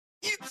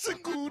It's a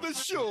good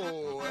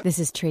show. This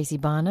is Tracy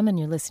Bonham, and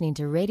you're listening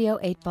to Radio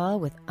 8 Ball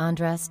with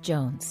Andras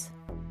Jones.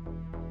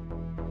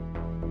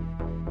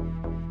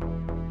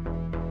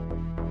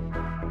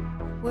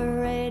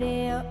 We're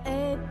Radio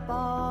 8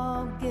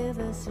 Ball, give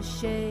us a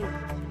shake.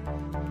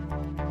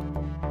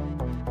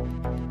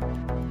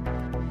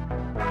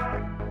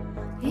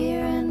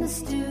 Here in the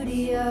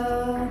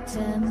studio,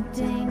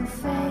 tempting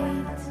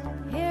fate.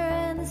 Here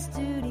in the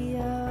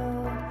studio,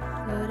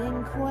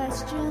 putting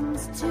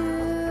questions to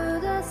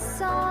the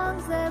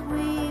songs that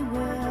we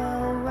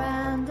will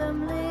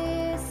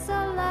randomly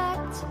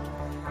select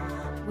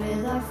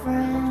with our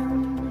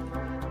friend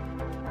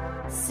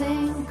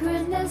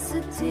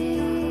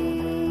Synchronicity.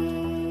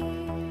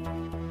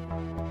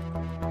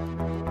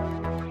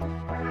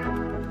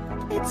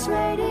 It's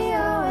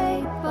Radio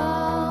 8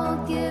 Ball,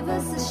 give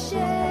us a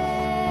shake.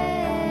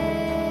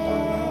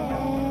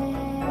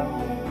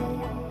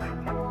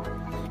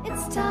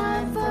 It's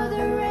time for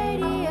the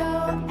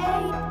Radio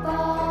 8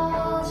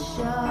 Ball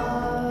Show.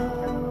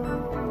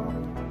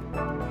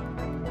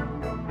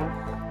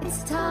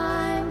 It's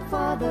time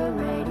for the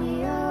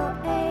Radio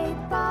 8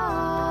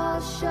 Ball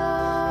Show.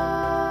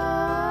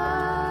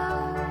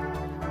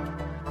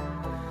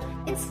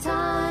 It's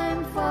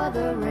time for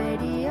the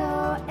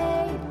Radio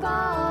 8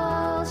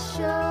 Ball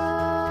Show.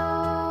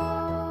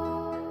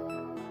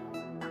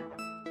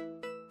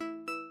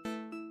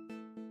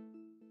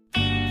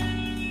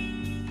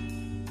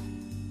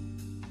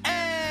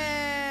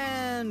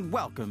 And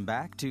welcome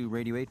back to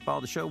Radio 8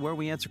 Ball, the show where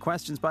we answer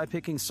questions by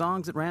picking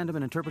songs at random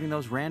and interpreting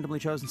those randomly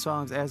chosen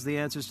songs as the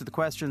answers to the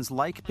questions,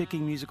 like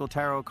picking musical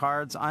tarot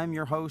cards. I'm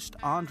your host,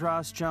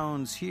 Andras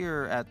Jones,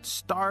 here at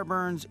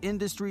Starburns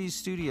Industries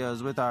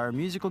Studios with our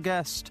musical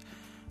guest,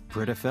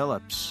 Britta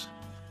Phillips.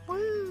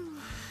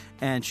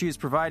 And she is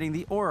providing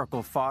the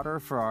oracle fodder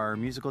for our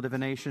musical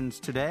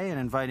divinations today and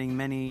inviting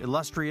many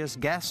illustrious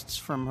guests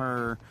from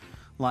her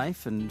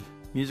life and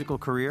musical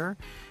career.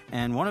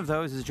 And one of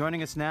those is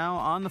joining us now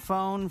on the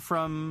phone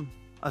from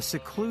a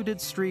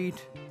secluded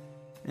street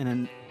in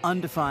an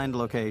undefined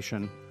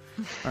location,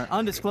 or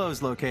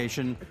undisclosed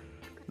location,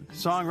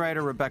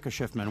 songwriter Rebecca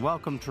Schiffman.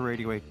 Welcome to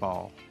Radio 8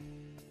 Ball.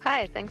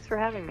 Hi, thanks for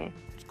having me.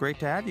 It's great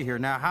to have you here.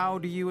 Now, how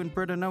do you and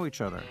Britta know each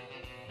other?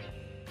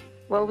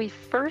 Well, we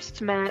first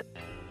met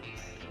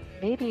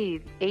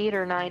maybe 8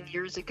 or 9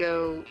 years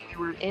ago. We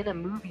were in a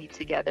movie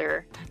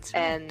together. That's right.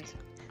 And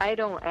I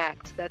don't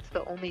act. That's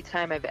the only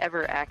time I've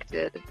ever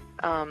acted.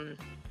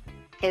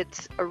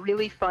 It's a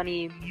really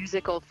funny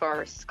musical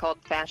farce called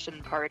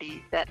Fashion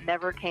Party that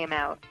never came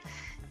out.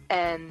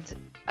 And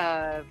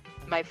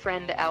my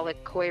friend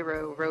Alec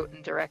Coiro wrote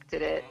and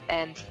directed it.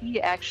 And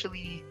he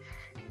actually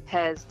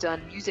has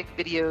done music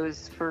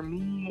videos for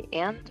me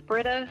and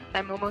Britta,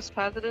 I'm almost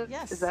positive.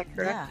 Yes. Is that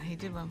correct? Yeah, he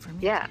did one for me.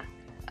 Yeah.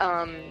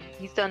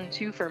 He's done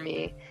 2 for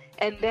me.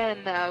 And then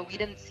we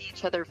didn't see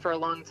each other for a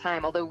long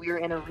time, although we were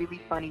in a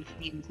really funny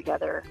scene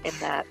together in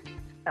that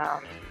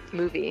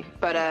movie.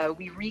 But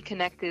we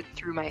reconnected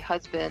through my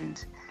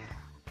husband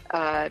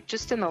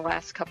just in the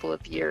last couple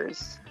of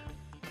years.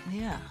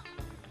 Yeah.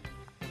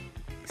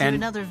 Through And-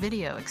 another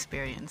video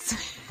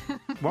experience.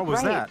 What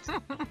was Right.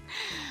 that?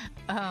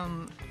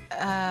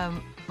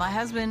 My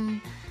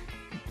husband,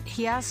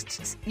 he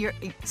asked,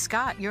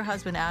 Scott, your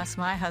husband asked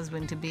my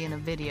husband to be in a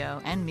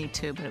video, and me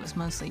too, but it was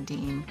mostly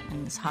Dean,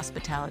 in this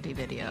hospitality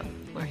video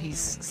where he's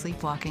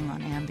sleepwalking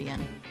on Ambien.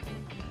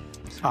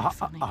 It's really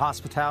funny. A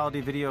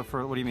hospitality video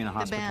for, what do you mean a The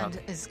hospitality?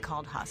 band is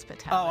called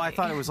Hospitality. Oh, I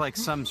thought it was like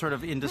some sort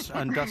of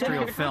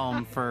industrial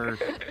film for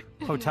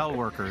hotel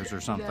workers or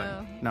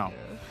something. No.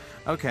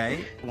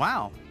 Okay.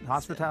 Wow.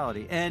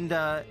 Hospitality. And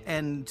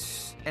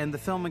the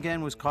film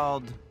again was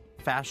called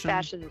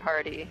Fashion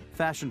Party.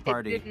 Fashion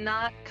Party. It did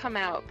not come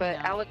out, but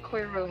No. Alec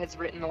Coiro has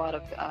written a lot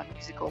of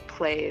musical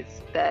plays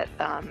that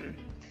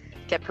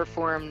get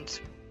performed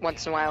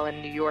once in a while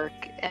in New York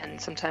and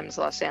sometimes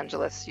Los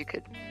Angeles. You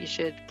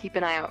should keep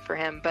an eye out for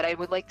him. But I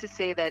would like to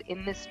say that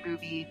in this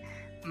movie,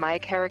 my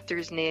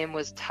character's name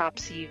was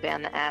Topsy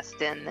Van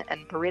Aston,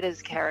 and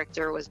Britta's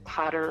character was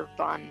Potter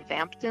Von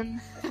Vampton,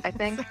 I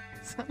think.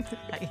 Something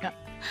like that.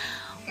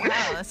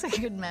 Wow, that's a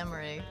good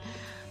memory.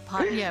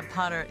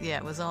 Potter. Yeah,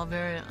 it was all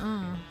very.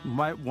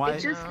 Why?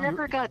 It just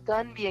never got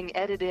done being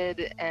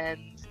edited, and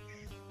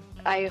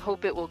I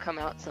hope it will come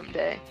out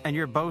someday. And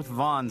you're both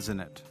Vaughns in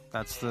it.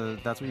 That's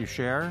what you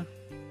share.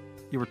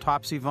 You were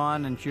Topsy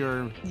Vaughn, and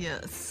you're.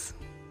 Yes.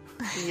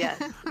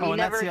 Yes. Oh, We and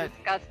that's never the-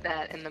 discussed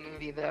that in the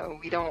movie, though.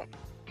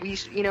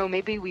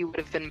 Maybe we would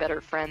have been better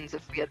friends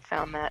if we had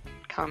found that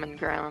common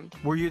ground.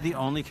 Were you the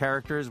only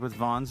characters with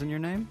Vaughns in your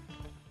name?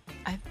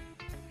 I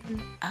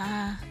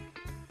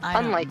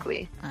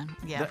Unlikely.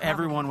 Yeah.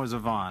 Everyone was a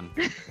Vaughn.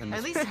 in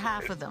At this- least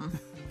half of them.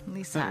 At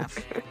least half.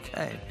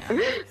 Okay.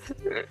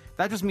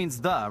 That just means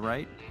the,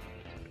 right?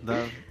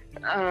 The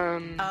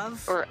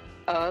Of. Or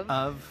of.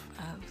 of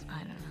I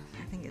don't know.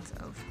 I think it's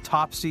of.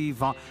 Topsy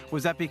Vaughn.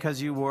 Was that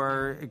because you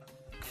wore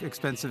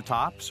expensive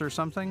tops or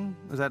something?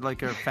 Was that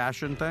like a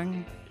fashion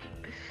thing?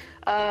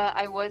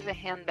 I was a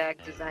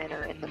handbag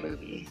designer in the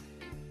movie.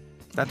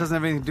 That doesn't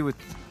have anything to do with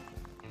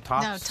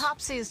Tops? No,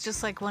 Topsy is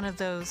just like one of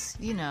those,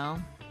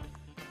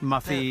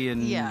 Muffy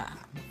and yeah.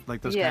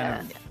 like those Yeah.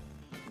 kind of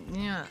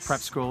Yes.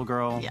 prep school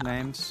girl Yeah.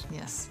 names.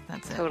 Yes,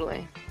 that's it.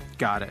 Totally.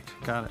 Got it.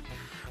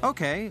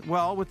 Okay,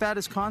 well, with that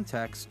as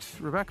context,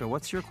 Rebecca,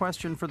 what's your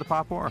question for the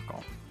Pop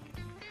Oracle?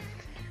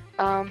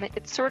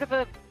 It's sort of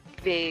a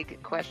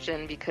vague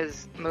question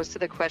because most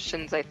of the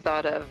questions I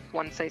thought of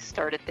once I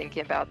started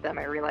thinking about them,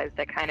 I realized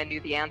I kind of knew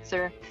the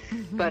answer.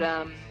 Mm-hmm.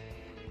 But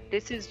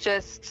this is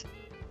just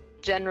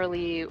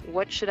generally,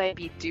 what should I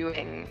be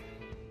doing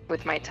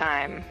with my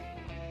time?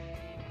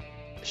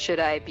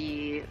 Should I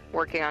be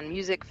working on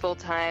music full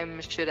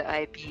time? Should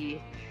I be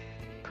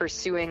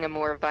pursuing a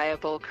more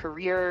viable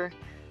career?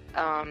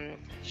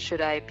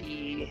 Should I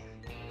be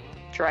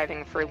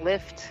driving for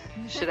Lyft?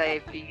 Should I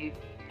be...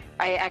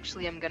 I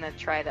actually am going to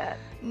try that.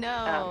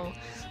 No.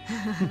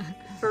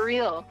 For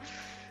real.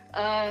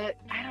 I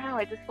don't know.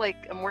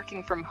 I'm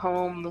working from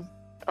home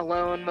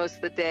alone most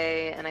of the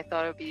day, and I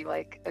thought it would be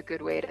like a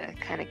good way to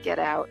kind of get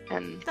out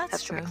and That's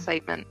have some true.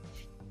 excitement.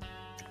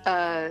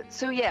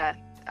 So yeah,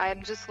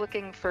 I'm just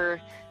looking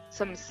for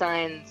some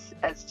signs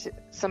as to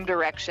some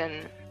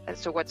direction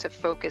as to what to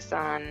focus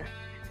on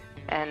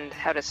and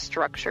how to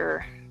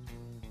structure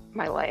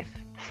my life.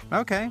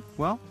 Okay,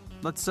 well,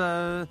 let's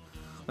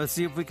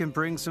see if we can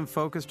bring some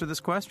focus to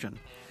this question.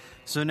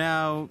 So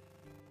now,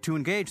 to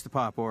engage the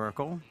Pop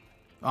Oracle,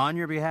 on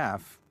your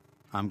behalf,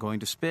 I'm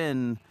going to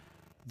spin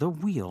the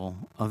Wheel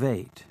of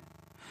 8.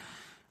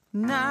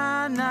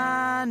 Na,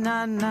 na,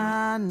 na,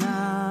 na,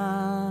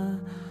 na,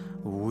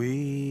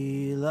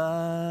 Wheel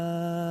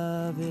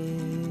of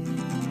 8.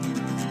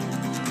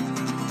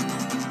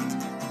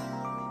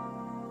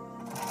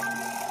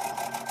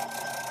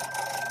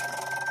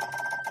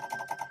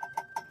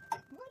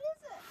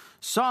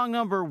 Song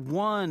number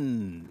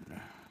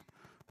 1,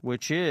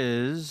 which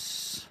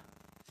is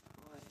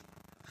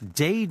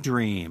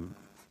Daydream.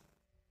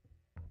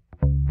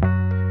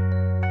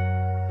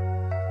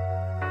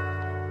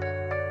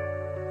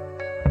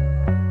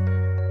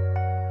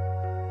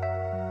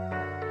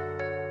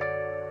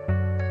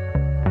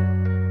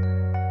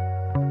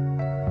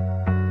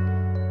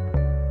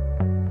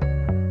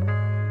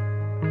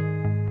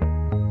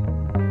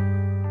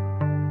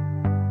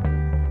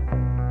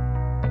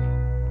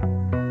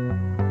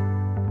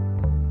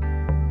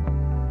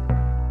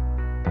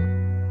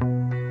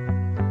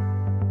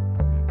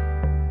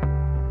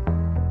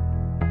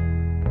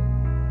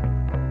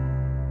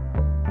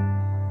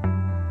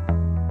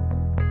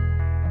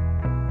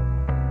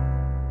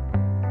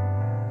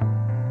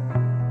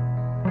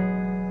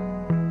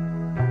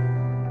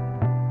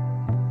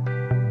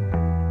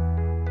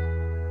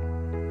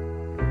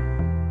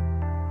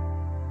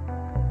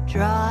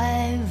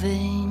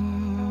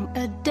 Driving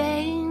a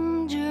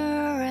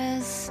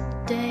dangerous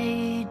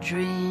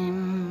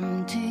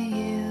daydream to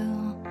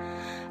you,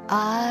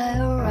 I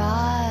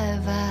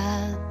arrive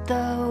at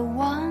the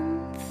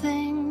one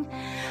thing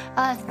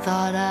I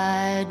thought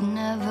I'd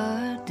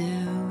never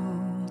do,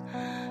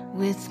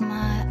 with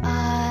my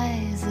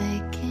eyes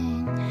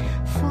aching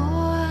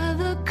for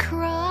the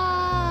crime.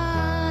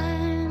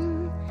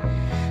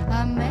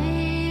 I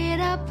made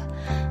up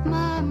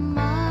my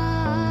mind,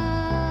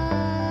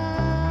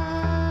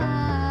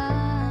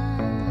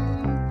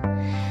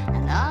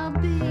 and I'll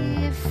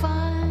be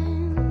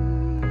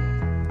fine.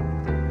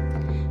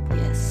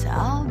 Yes,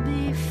 I'll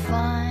be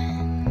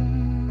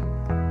fine.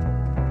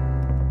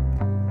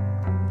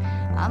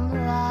 I'm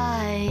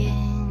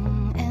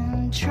lying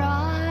and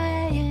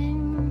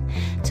trying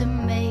to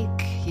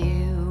make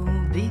you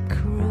be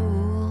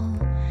cruel,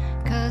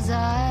 'cause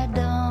I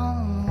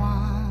don't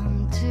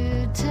want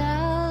to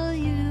tell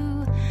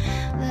you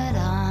that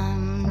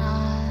I'm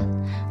not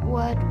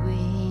what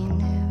we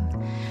knew.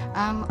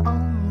 I'm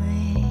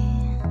only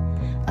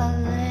a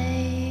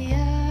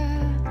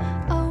layer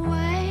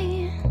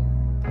away.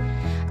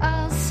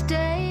 I'll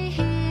stay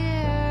here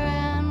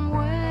and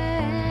wait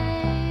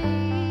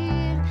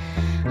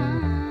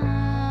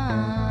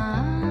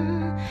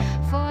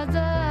for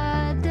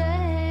the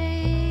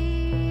day,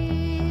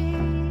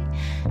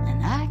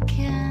 and I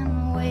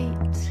can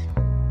wait.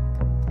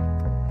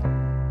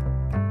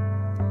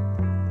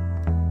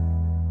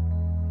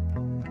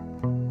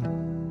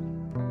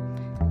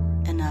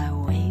 And I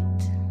wait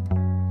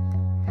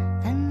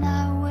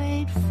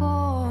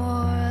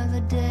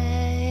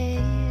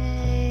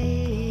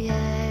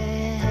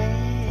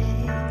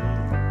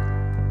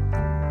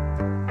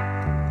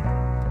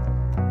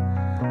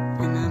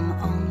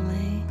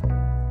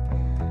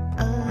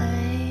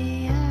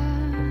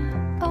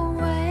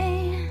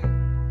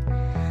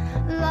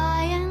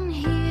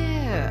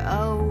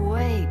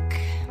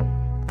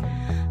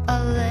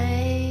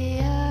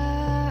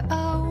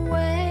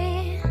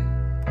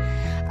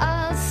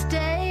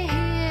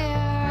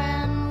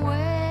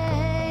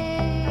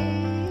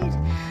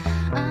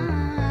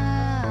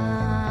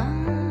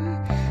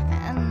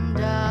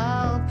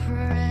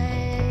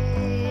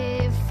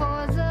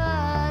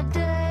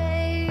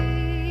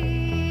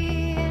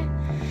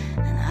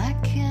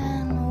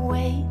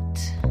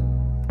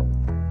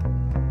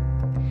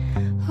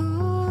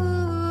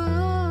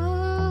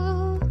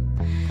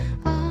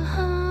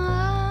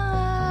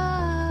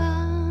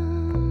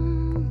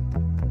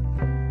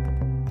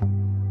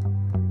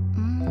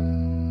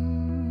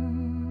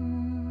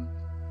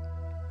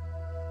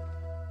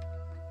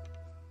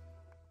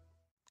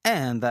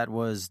And that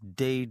was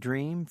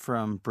Daydream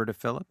from Britta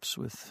Phillips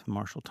with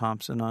Marshall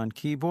Thompson on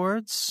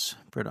keyboards,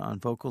 Britta on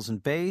vocals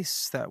and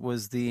bass. That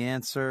was the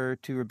answer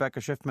to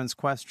Rebecca Schiffman's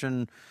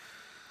question,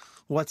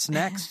 what's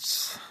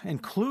next,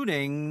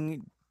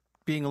 including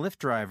being a Lyft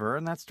driver.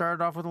 And that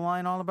started off with a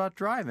line all about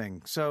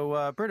driving.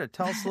 So, Britta,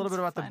 tell us a little bit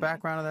about the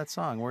background of that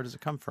song. Where does it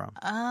come from?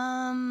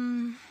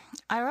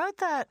 I wrote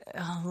that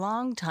a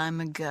long time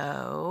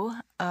ago.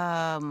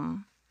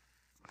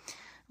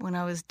 When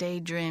I was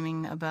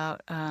daydreaming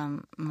about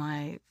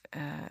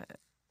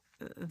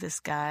this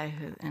guy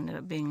who ended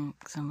up being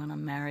someone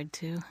I'm married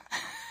to.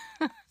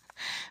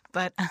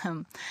 But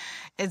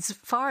as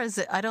far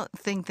as I don't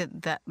think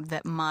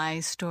that my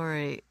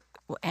story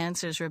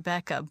answers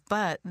Rebecca,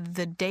 but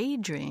the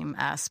daydream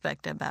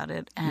aspect about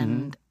it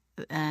and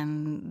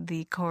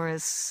the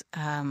chorus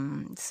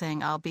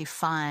saying "I'll be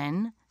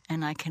fine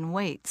and I can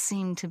wait"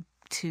 seemed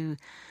to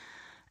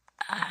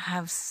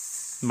have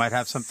might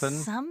have something.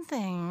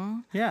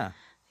 Something. Yeah.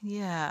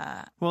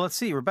 Yeah. Well, let's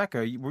see,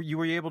 Rebecca. You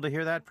were able to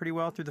hear that pretty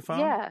well through the phone.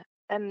 Yeah,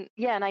 and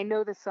I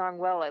know the song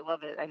well. I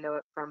love it. I know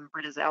it from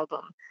Britta's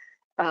album,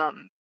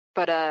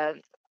 but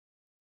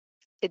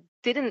it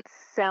didn't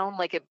sound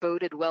like it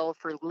boded well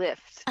for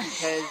Lyft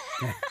because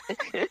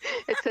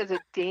it says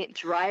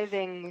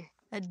driving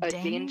a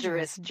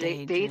dangerous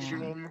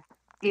daydream.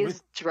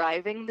 Is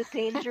driving the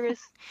dangerous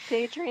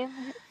daydream?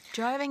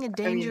 Driving a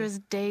dangerous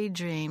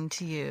daydream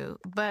to you,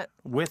 but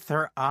with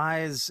her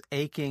eyes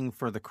aching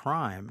for the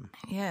crime.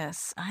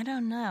 Yes, I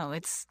don't know.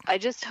 I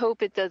just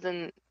hope it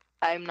doesn't.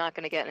 I'm not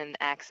going to get in an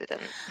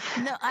accident.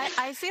 No,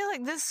 I feel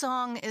like this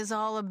song is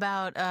all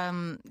about,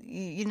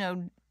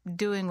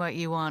 doing what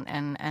you want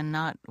and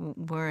not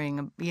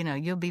worrying.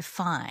 You'll be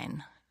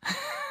fine.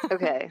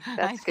 Okay,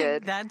 that's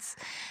good. That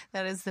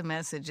is the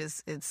message.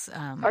 It's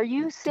are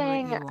you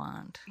saying what you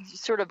want?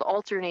 Sort of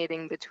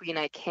alternating between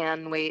I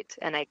can wait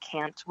and I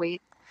can't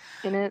wait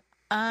in it?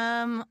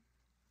 I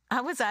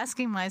was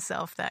asking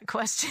myself that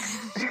question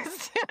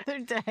just the other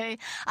day.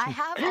 I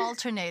have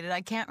alternated.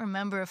 I can't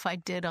remember if I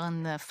did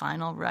on the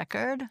final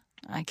record.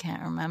 I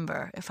can't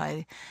remember if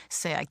I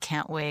say I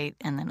can't wait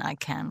and then I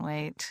can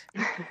wait.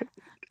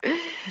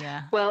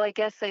 Yeah. Well, I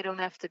guess I don't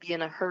have to be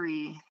in a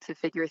hurry to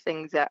figure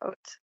things out.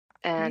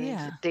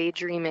 And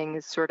daydreaming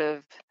is sort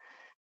of,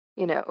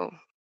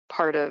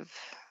 part of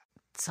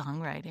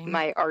songwriting,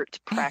 my art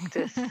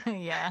practice.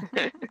 Yeah.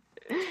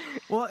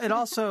 Well,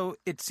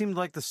 it seemed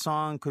like the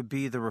song could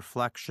be the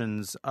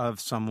reflections of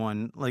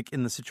someone, like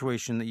in the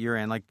situation that you're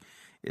in. Like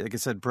I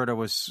said, Britta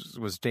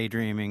was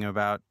daydreaming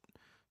about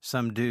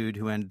some dude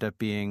who ended up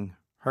being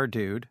her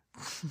dude.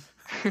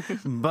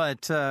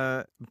 But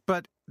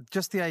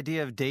just the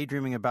idea of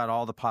daydreaming about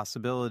all the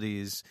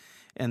possibilities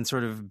and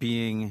sort of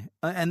being,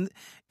 and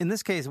in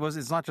this case,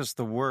 it's not just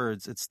the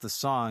words, it's the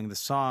song. The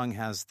song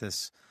has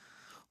this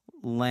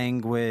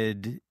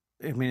languid,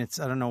 I mean,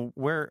 I don't know,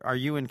 where, are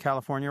you in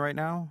California right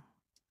now?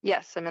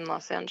 Yes, I'm in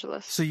Los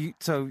Angeles.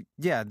 So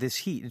yeah, this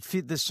heat,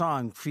 this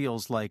song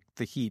feels like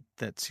the heat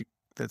that's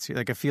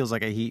like, it feels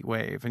like a heat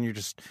wave, and you're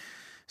just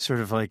sort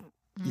of like,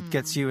 it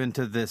gets you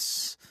into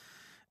this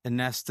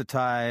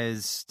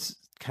anesthetized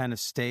kind of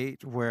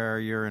state where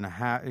you're in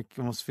it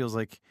almost feels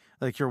like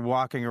you're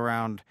walking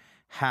around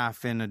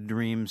half in a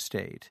dream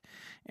state,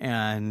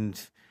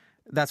 and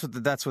that's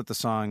what the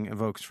song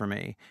evokes for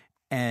me,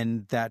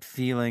 and that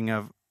feeling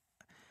of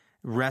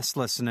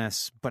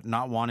restlessness but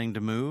not wanting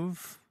to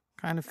move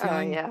kind of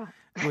feeling. Oh,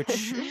 yeah.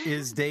 Which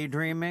is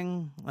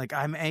daydreaming. Like,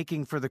 I'm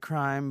aching for the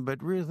crime,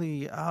 but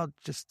really I'll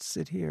just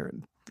sit here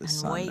in the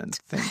sun wait. and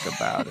think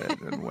about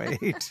it and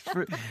wait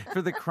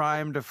for the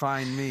crime to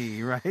find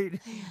me, right?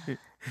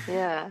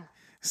 Yeah.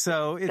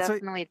 So it's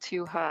definitely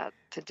too hot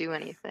to do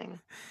anything.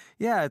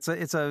 Yeah, it's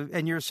a,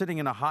 and you're sitting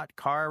in a hot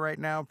car right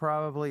now.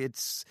 Probably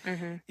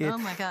Oh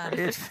my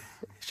God!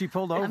 She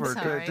pulled over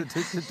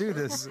to do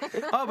this.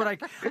 Oh, but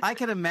I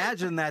can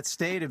imagine that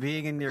state of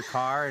being in your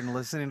car and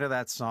listening to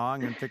that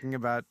song and thinking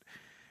about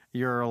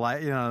your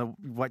life,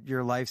 what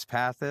your life's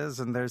path is.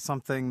 And there's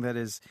something that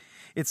is,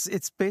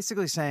 it's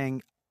basically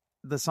saying,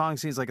 the song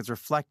seems like it's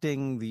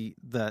reflecting the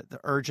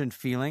urgent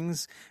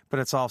feelings, but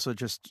it's also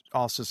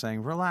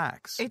saying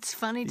relax. It's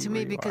funny to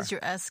me because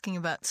you're asking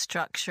about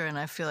structure, and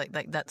I feel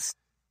like that's.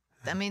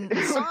 I mean,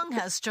 the song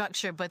has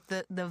structure, but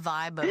the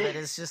vibe of it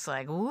is just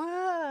like,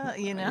 whoa,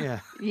 Yeah,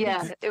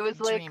 it was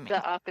like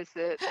the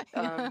opposite.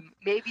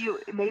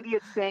 Maybe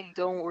it's saying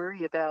don't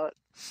worry about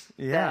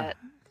that.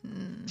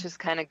 Just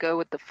kind of go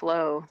with the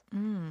flow.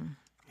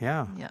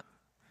 Yeah. Yep.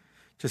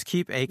 Just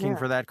keep aching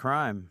for that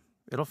crime.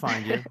 It'll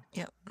find you.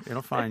 Yep.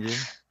 It'll find you.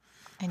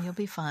 And you'll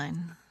be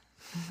fine.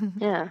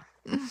 Yeah.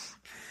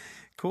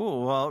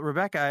 Cool. Well,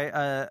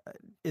 Rebecca,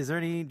 do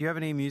you have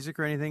any music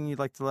or anything you'd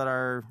like to let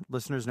our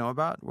listeners know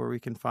about where we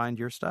can find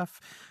your stuff?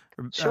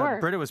 Sure.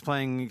 Britta was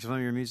playing some of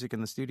your music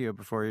in the studio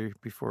before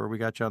we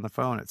got you on the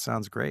phone. It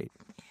sounds great.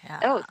 Yeah.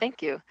 Oh,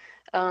 thank you.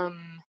 I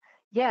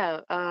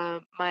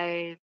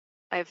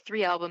have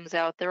 3 albums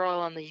out. They're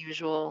all on the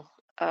usual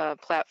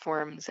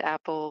platforms: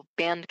 Apple,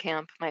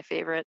 Bandcamp, my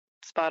favorite,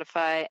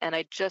 Spotify, and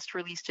I just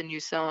released a new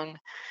song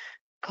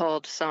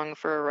called Song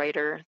for a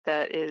Writer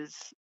that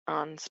is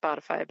on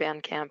Spotify,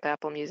 Bandcamp,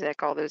 Apple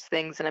Music, all those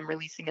things. And I'm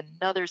releasing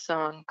another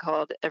song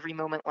called Every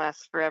Moment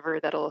Lasts Forever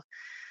that'll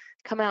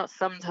come out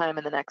sometime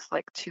in the next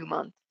like 2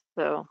 months.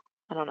 So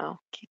I don't know,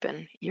 keep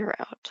an ear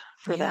out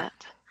for that.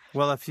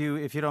 Well, if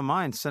you don't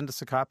mind, send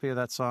us a copy of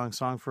that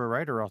song for a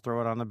Writer. I'll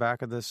throw it on the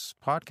back of this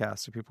podcast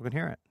so people can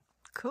hear it.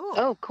 Cool.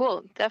 Oh,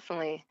 cool.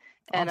 Definitely.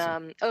 And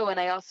Awesome. and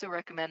I also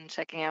recommend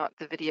checking out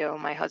the video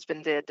my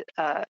husband did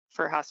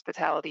for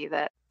Hospitality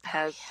that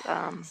has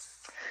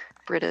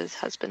Britta's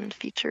husband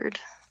featured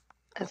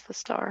as the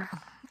star.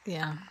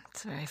 Yeah,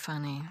 it's very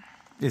funny.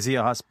 Is he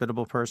a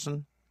hospitable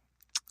person?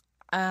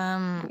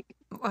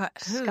 What,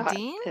 who, Scott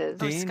Dean? is.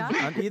 Oh, Dean?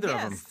 Scott? Either of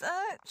Yes, them.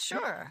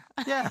 sure.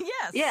 Yeah.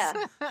 Yes.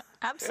 Yeah.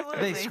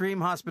 Absolutely. They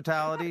scream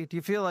hospitality. Do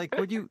you feel like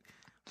if you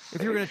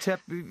were going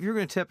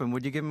to tip him,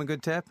 would you give him a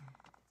good tip?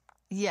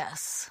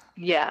 Yes.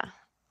 Yeah,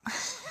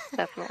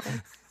 definitely.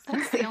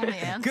 That's the only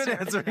answer. Good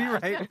answer. to You're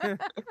that. right.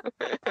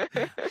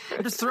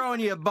 I'm just throwing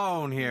you a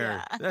bone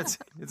here. Yeah.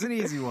 It's an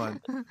easy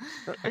one.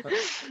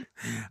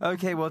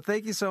 Okay, well,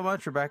 thank you so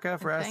much, Rebecca,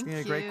 for asking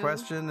Thank a great you.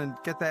 question, and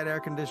get that air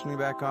conditioning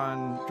back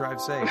on. Drive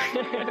safe.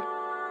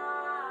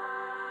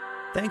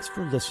 Thanks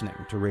for listening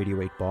to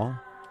Radio 8 Ball.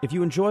 If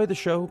you enjoy the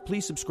show,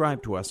 please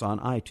subscribe to us on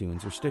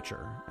iTunes or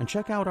Stitcher, and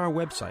check out our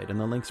website and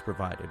the links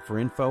provided for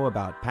info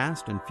about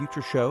past and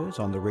future shows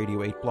on the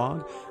Radio 8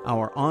 blog,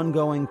 our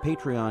ongoing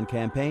Patreon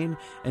campaign,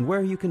 and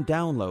where you can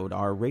download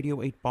our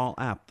Radio 8 Ball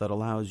app that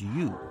allows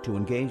you to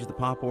engage the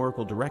Pop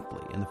Oracle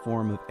directly in the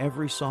form of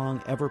every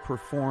song ever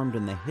performed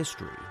in the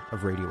history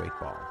of Radio 8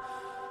 Ball.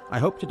 I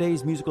hope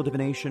today's musical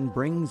divination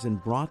brings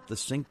and brought the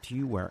sync to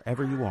you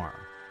wherever you are.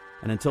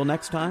 And until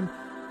next time,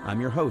 I'm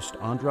your host,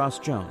 Andras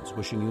Jones,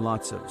 wishing you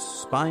lots of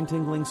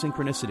spine-tingling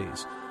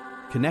synchronicities,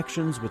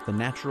 connections with the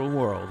natural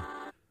world,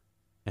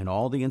 and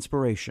all the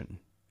inspiration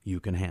you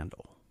can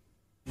handle.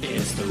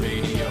 It's the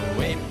Radio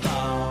 8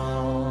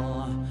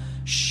 Ball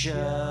Show.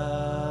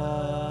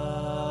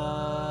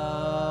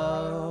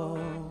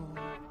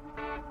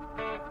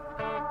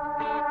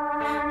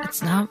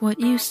 It's not what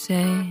you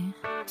say,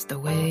 it's the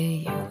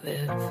way you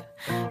live.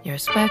 You're a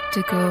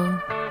spectacle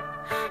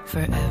for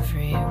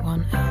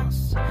everyone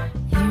else.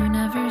 You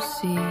never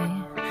see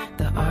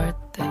the art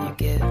that you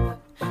give.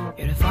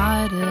 You're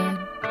divided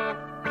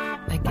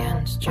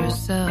against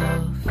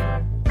yourself.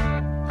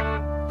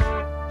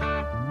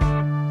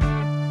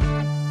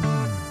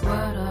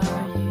 What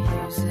are you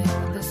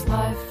using this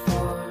life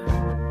for?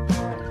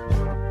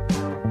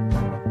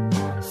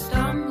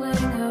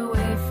 Stumbling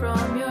away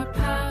from your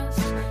past,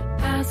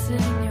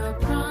 passing your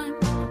prime,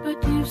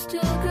 but you've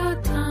still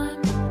got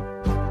time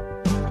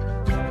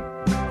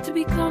to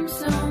become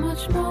so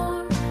much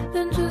more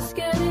than just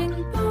getting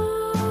by.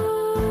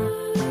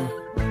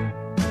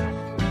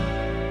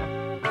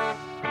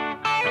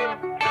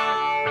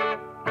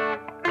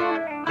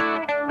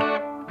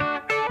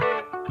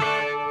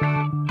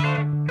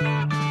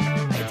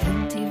 I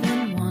didn't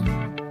even want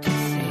to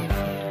save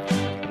you,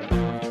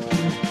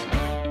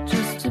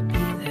 just to be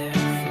there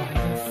for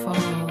your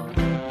fall.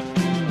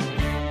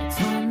 It's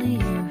only you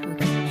who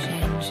can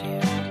change you,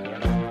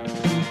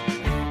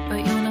 but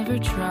you'll never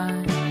try.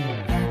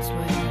 That's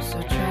why you're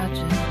so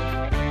tragic.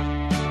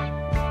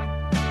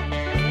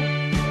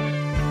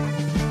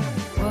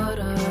 What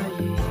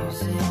are you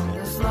using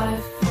this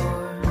life for?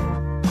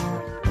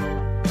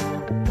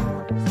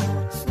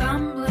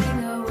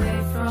 Stumbling away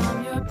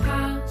from your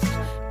past,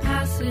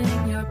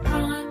 passing your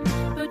prime,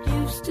 but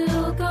you've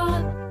still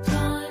got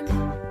time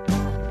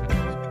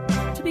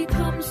to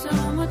become so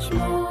much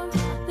more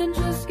than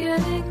just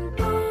getting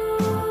by.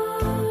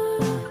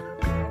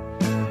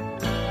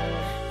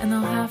 And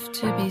there'll have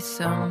to be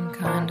some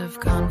kind of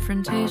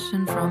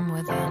confrontation from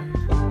within.